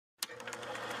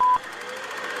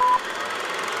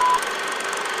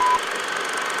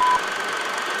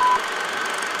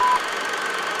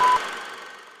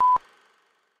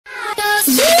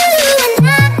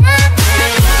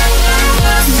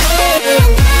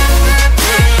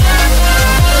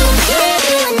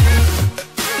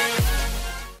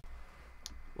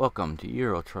Welcome to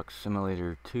Euro Truck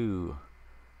Simulator 2.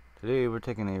 Today we're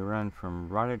taking a run from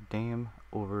Rotterdam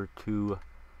over to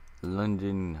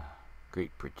London,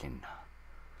 Great Britain.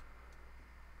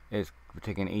 We're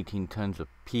taking 18 tons of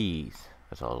peas.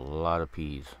 That's a lot of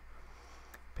peas.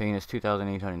 Paying us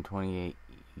 2,828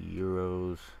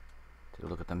 euros. Take a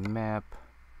look at the map.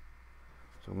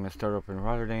 So we're going to start up in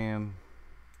Rotterdam,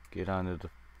 get onto the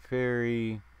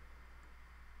ferry,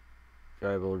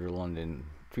 drive over to London.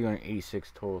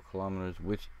 386 total kilometers,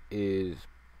 which is,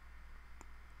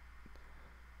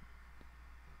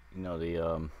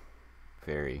 the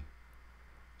ferry.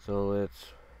 So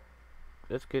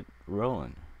let's get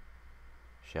rolling,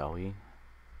 shall we?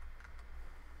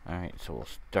 Alright, so we'll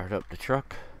start up the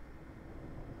truck,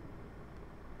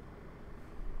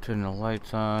 turn the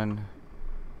lights on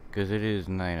because it is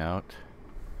night out,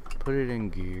 put it in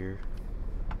gear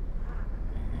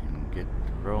and get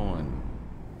rolling.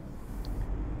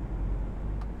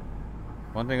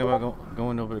 One thing about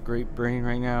going over the Great Britain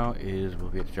right now is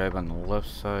we'll get to drive on the left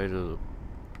side of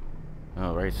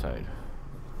the, right side.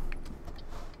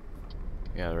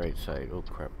 Yeah, the right side. Oh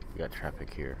crap, we got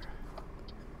traffic here.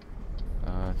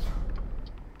 Let's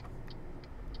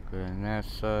go on that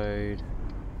side.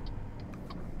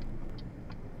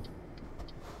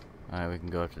 Alright, we can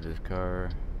go up to this car.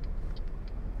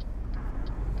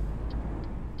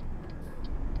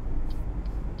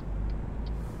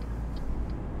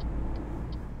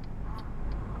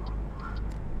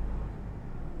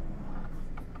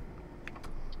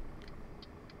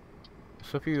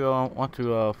 So if you want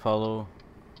to follow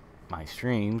my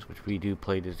streams, which we do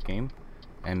play this game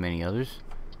and many others,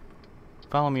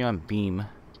 follow me on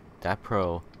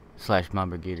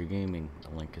beam.pro/MobBrigaderGaming. The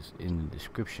link is in the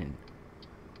description.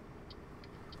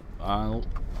 When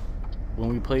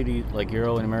we play these, like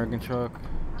Euro and American Truck,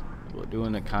 we're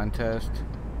doing a contest,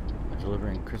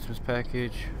 delivering Christmas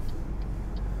package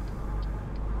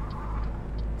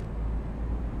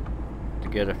to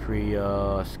get a free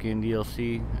skin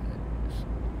DLC.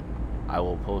 I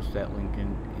will post that link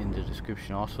in the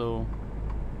description also.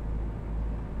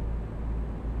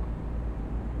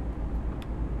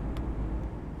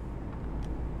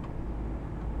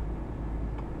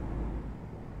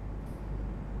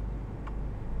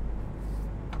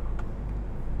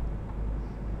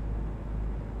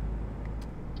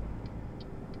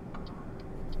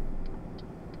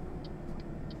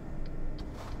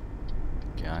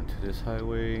 Get onto this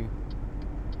highway.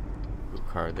 Good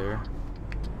car there.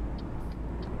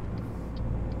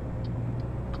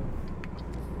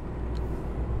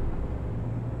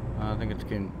 I think it's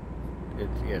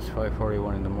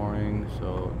 5:41 in the morning,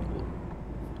 so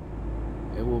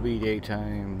it will be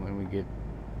daytime when we get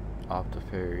off the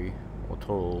ferry. Well,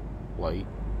 total light.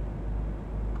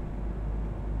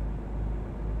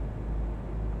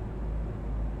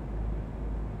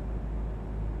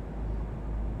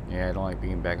 Yeah, I don't like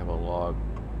being back of a log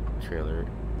trailer. It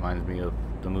reminds me of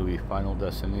the movie Final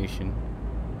Destination.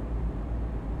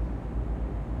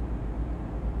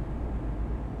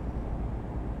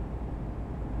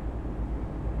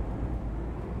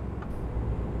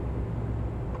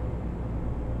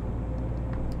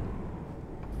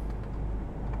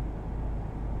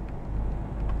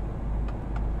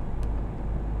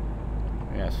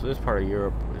 Yeah, so this part of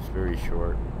Europe is very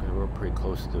short because we're pretty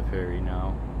close to the ferry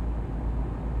now.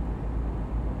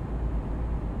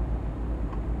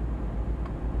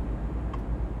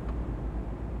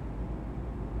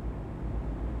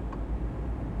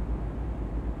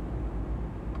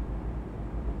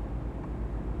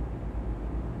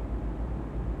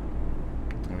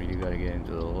 And we do gotta get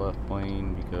into the left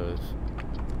lane because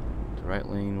the right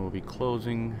lane will be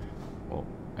closing, well,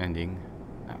 ending,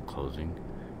 not closing.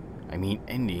 I mean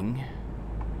ending.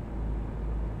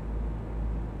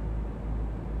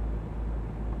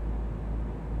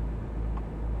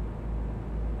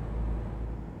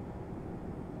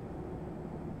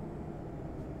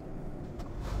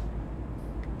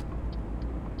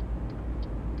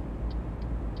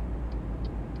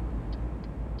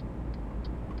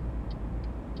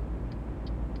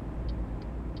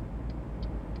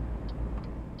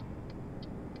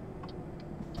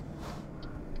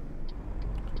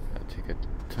 Take a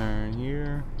turn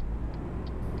here.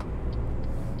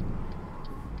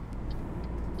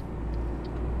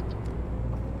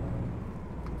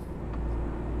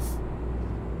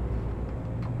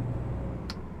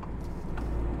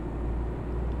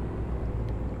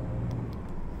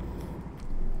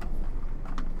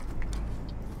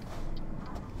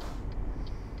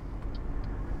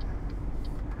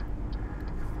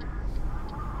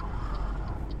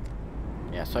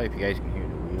 Yeah, sorry if you guys can hear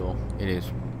the wheel. It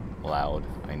is loud,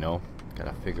 I know.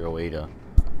 Gotta figure a way to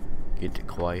get it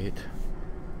quiet.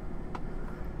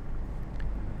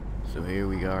 So here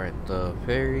we are at the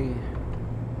ferry.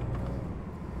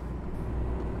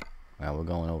 Now we're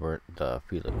going over the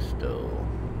Felix still.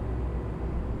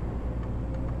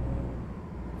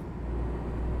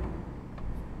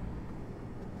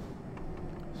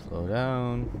 Slow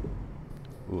down.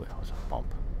 Ooh, that was a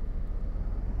bump.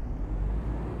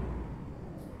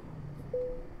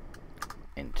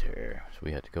 Enter. So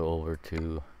we had to go over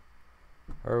to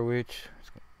Harwich.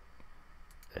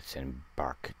 Let's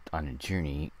embark on a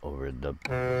journey over the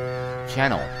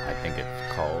channel, I think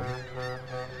it's called.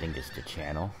 I think it's the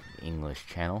channel, the English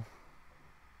channel.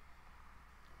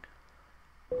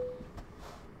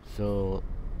 So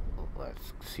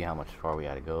let's see how much far we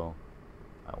had to go.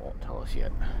 I won't tell us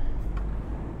yet.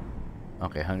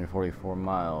 Okay, 144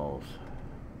 miles.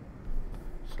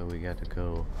 So we got to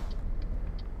go.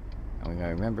 And we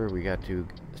gotta remember, we got to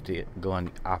go on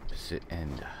the opposite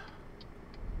end.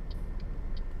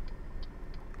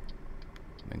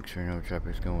 Make sure no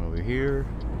traffic's going over here.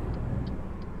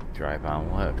 Drive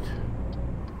on left.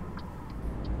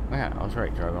 Oh yeah, I was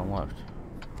right, drive on left.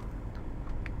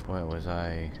 What was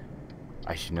I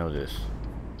should know this.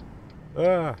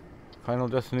 Ah! Final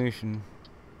Destination.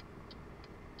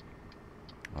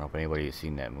 I don't know if anybody has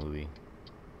seen that movie.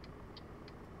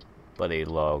 But a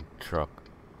log truck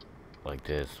like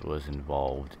this was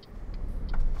involved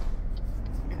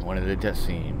in one of the death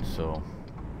scenes, so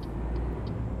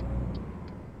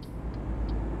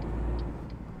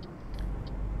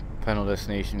Final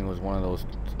Destination was one of those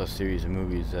a series of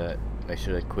movies that I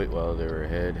should have quit while they were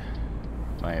ahead,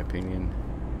 in my opinion.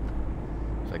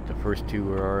 It's like the first two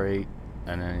were alright,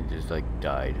 and then it just like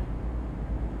died.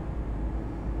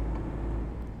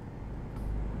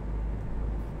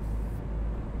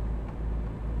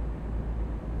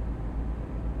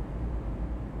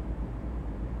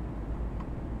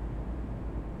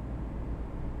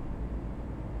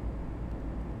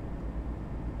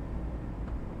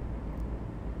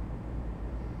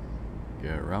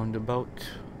 Get a roundabout.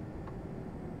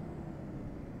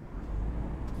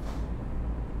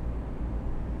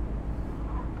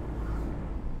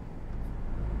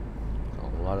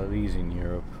 A lot of these in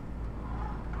Europe.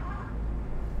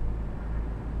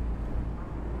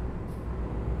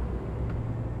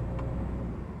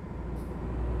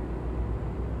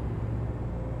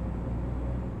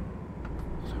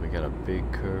 So we got a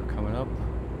big curve coming up.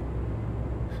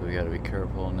 So we got to be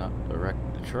careful not to wreck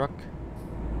the truck.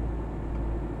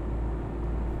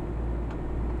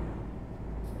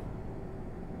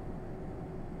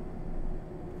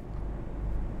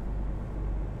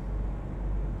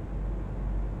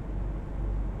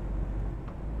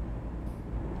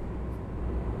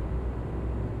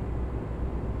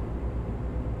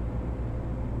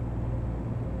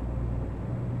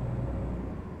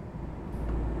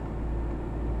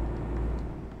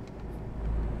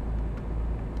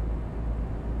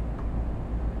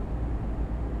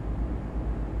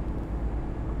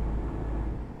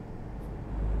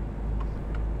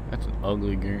 That's an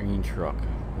ugly green truck.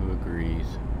 Who agrees?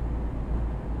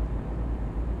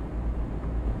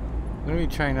 I'm gonna be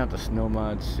trying out the snow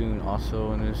mod soon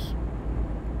also in this.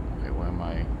 Okay, why am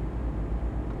I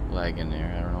lagging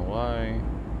there? I don't know why.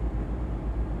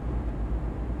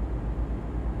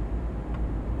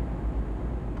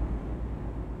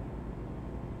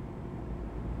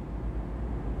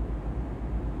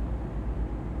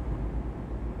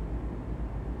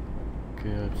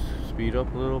 Okay, let's speed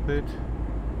up a little bit.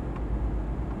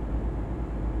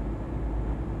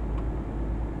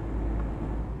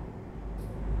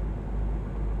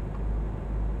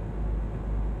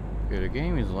 Okay, the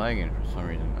game is lagging for some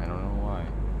reason. I don't know why.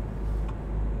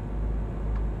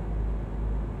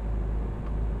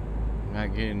 I'm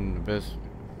not getting the best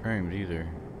frames either.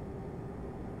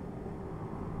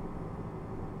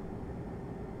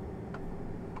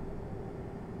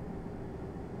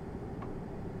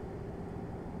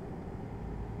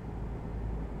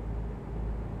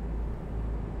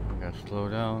 We gotta slow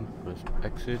down. Let's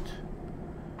exit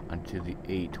onto the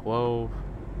A12.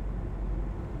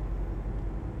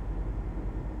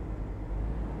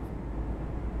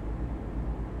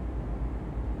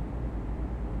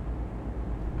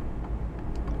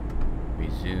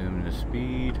 Resume the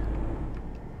speed.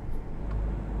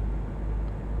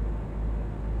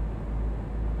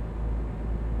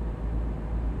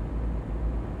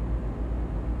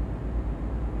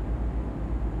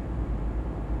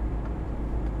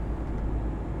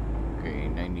 Okay,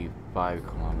 95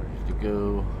 kilometers to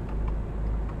go.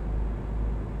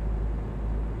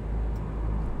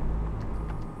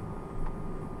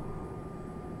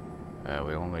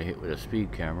 We don't want to hit with a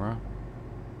speed camera.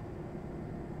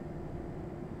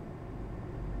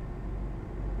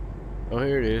 Oh,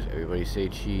 here it is. Everybody say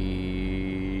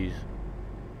cheese.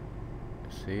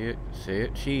 Say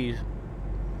it, cheese.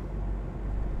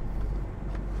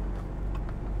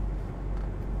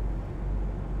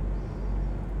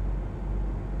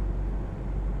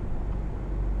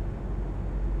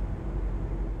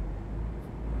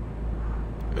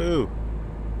 Ooh.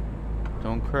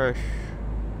 Don't crash.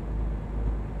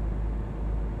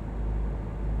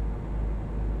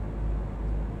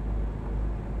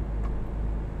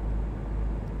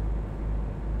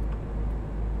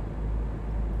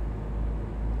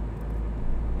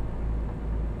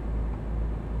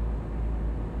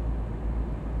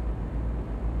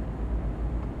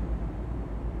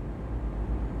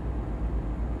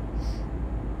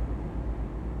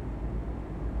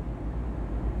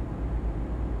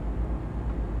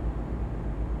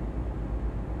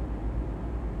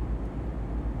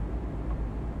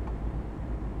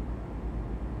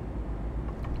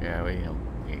 Yeah, we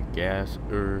need gas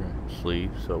or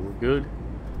sleep, so we're good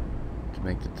to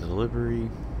make the delivery.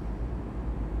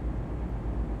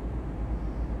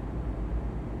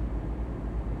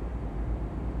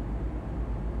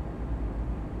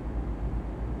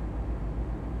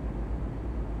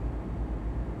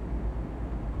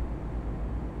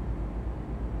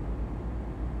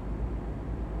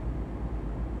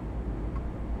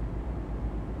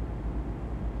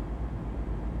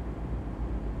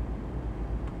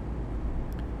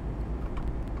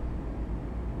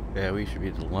 Yeah, we should be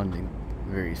to London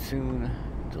very soon.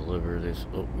 Deliver this.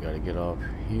 Oh, we gotta get off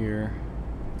here.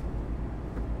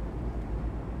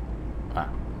 Ah,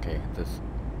 okay. This.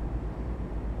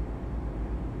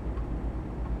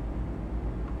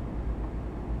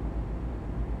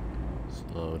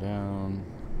 Slow down.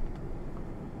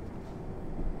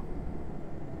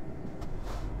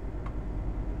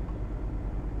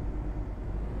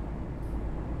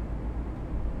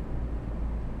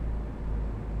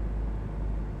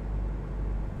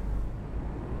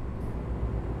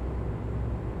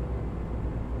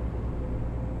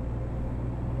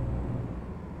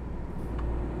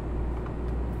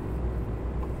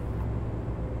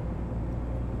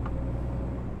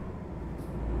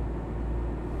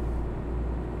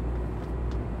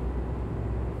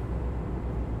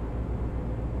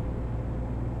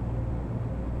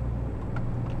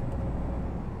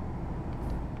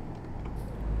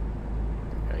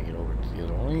 The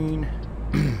other lane.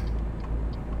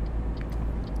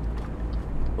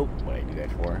 Oh, what did I do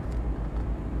that for?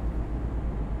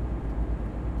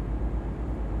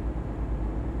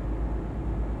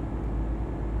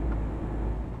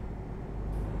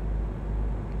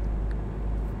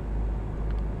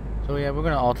 So yeah, we're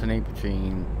gonna alternate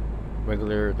between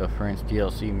the France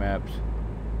DLC maps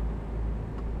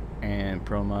and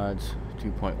Pro Mods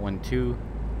 2.12.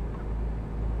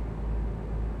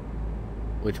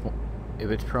 Which, if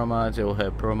it's Pro Mods, it will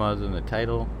have Pro Mods in the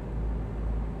title.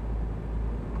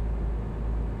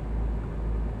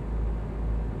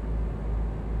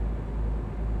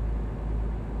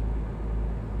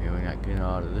 Yeah, we're not getting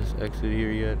out of this exit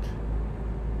here yet.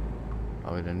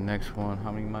 Probably the next one.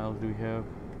 How many miles do we have?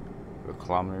 Or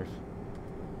kilometers?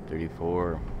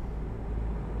 34.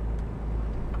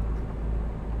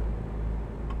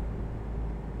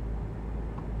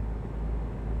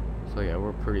 So yeah,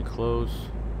 we're pretty close.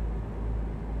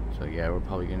 So yeah, we're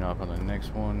probably getting off on the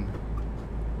next one.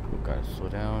 We've got to slow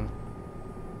down.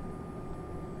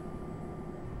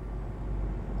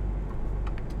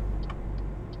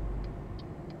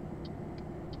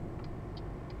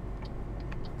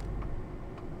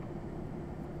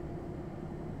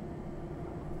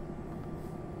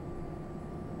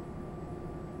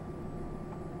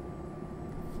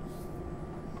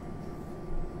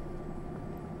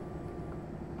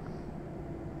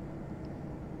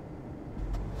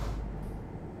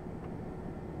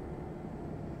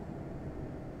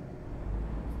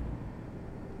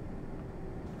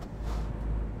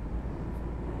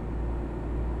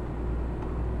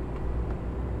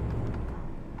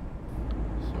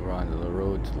 Onto the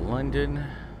road to London.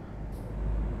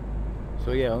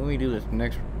 So yeah, when we do this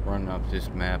next run up this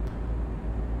map,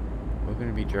 we're going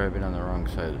to be driving on the wrong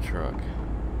side of the truck,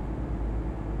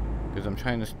 because I'm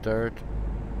trying to start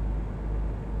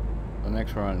the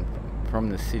next run from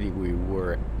the city we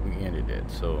ended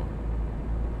it. So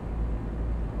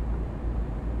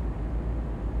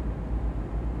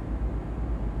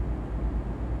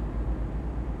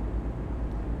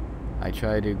I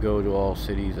try to go to all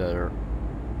cities that are.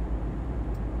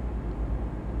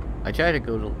 I try to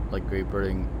go to like Great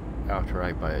Britain after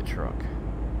I buy a truck.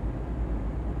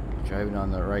 Driving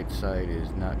on the right side is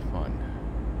not fun,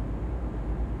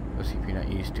 especially if you're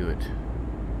not used to it.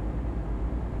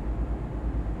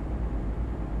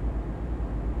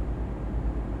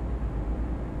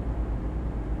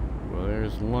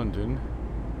 is London.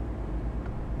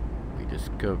 We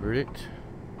discovered it.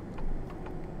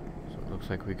 So it looks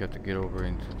like we got to get over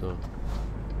into the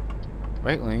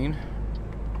right lane.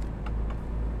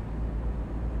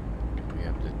 We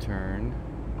have to turn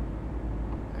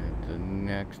at the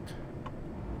next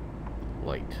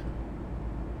light.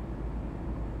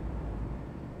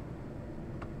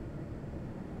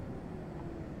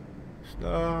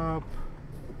 Stop.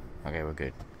 Okay, we're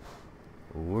good.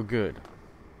 We're good.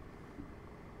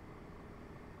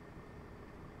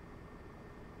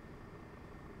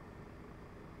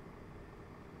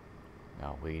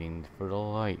 Now waiting for the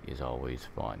light is always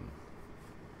fun.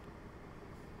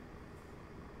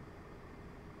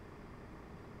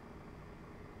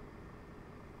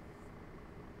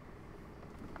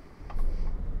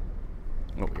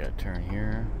 Oh, we gotta turn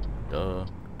here. Duh.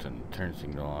 Turn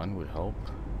signal on would help.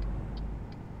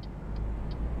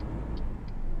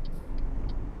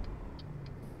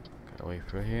 Gotta wait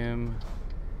for him.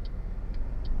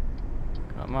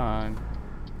 Come on.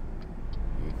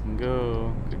 You can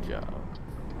go. Good job.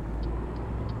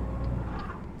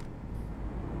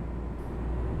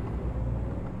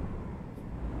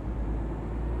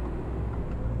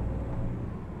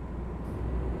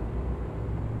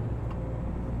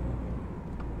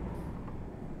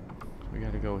 We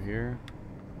gotta go here.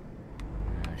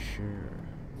 Yeah, sure.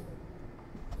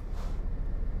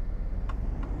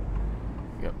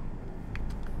 Yep.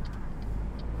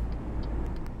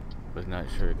 Was not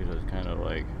sure because I was kind of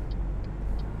like,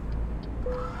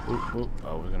 oop,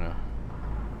 I was gonna.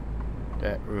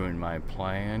 That ruined my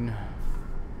plan.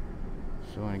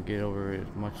 So I want to get over as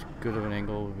much good of an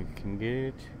angle as we can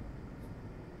get.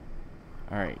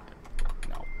 Alright.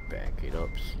 Now back it up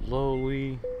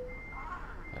slowly.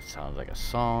 That sounds like a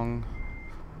song.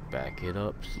 Back it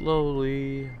up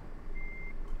slowly.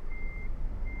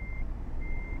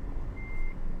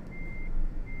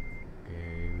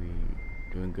 Okay,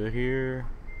 we doing good here.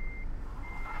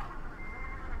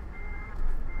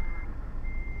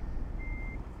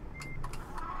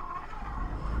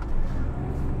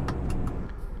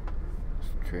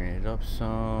 Let's train it up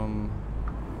some.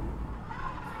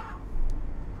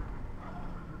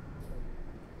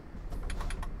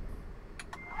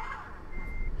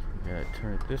 Gotta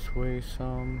turn it this way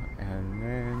some, and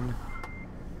then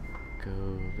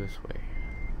go this way.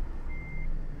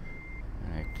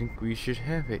 And I think we should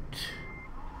have it.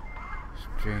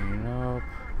 Straighten up.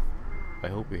 I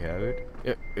hope we have it.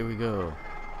 Yep, here we go.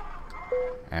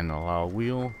 And the loud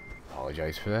wheel.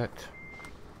 Apologize for that.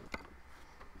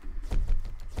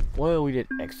 Well, we did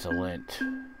excellent.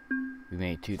 We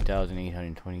made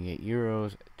 2,828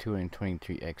 euros,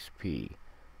 223 XP.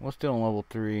 We're still on level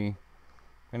 3.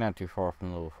 We're not too far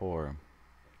from level 4.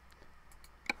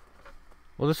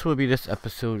 Well, this will be this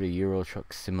episode of Euro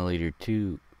Truck Simulator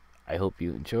 2. I hope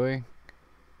you enjoy.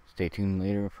 Stay tuned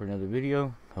later for another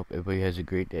video. Hope everybody has a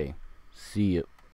great day. See ya.